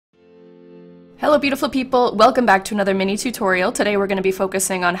Hello beautiful people, welcome back to another mini tutorial. Today we're going to be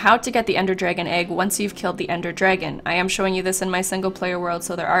focusing on how to get the Ender Dragon egg once you've killed the Ender Dragon. I am showing you this in my single player world,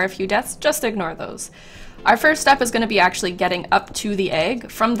 so there are a few deaths, just ignore those. Our first step is going to be actually getting up to the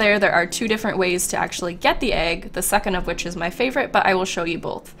egg. From there are two different ways to actually get the egg, the second of which is my favorite, but I will show you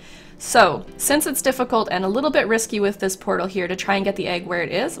both. So, since it's difficult and a little bit risky with this portal here to try and get the egg where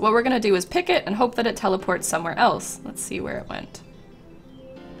it is, what we're going to do is pick it and hope that it teleports somewhere else. Let's see where it went.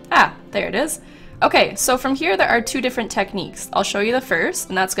 Ah, there it is. Okay, so from here there are two different techniques. I'll show you the first,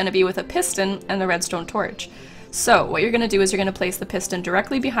 and that's going to be with a piston and the redstone torch. So what you're going to do is you're going to place the piston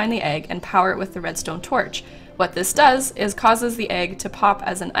directly behind the egg and power it with the redstone torch. What this does is causes the egg to pop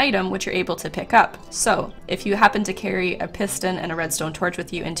as an item which you're able to pick up. So if you happen to carry a piston and a redstone torch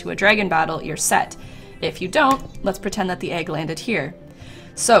with you into a dragon battle, you're set. If you don't, let's pretend that the egg landed here.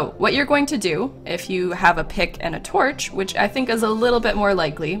 So what you're going to do, if you have a pick and a torch, which I think is a little bit more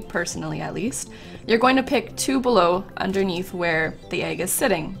likely, personally at least, you're going to pick two below underneath where the egg is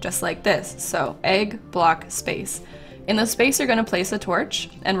sitting, just like this. So egg, block, space. In the space you're going to place a torch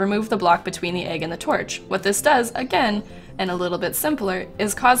and remove the block between the egg and the torch. What this does, again, and a little bit simpler,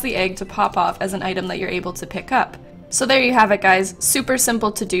 is cause the egg to pop off as an item that you're able to pick up. So there you have it guys, super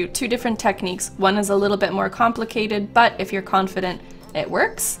simple to do, two different techniques. One is a little bit more complicated, but if you're confident, it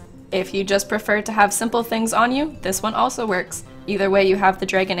works. If you just prefer to have simple things on you, this one also works. Either way, you have the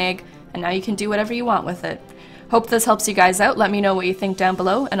dragon egg, and now you can do whatever you want with it. Hope this helps you guys out. Let me know what you think down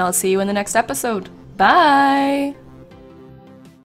below, and I'll see you in the next episode. Bye!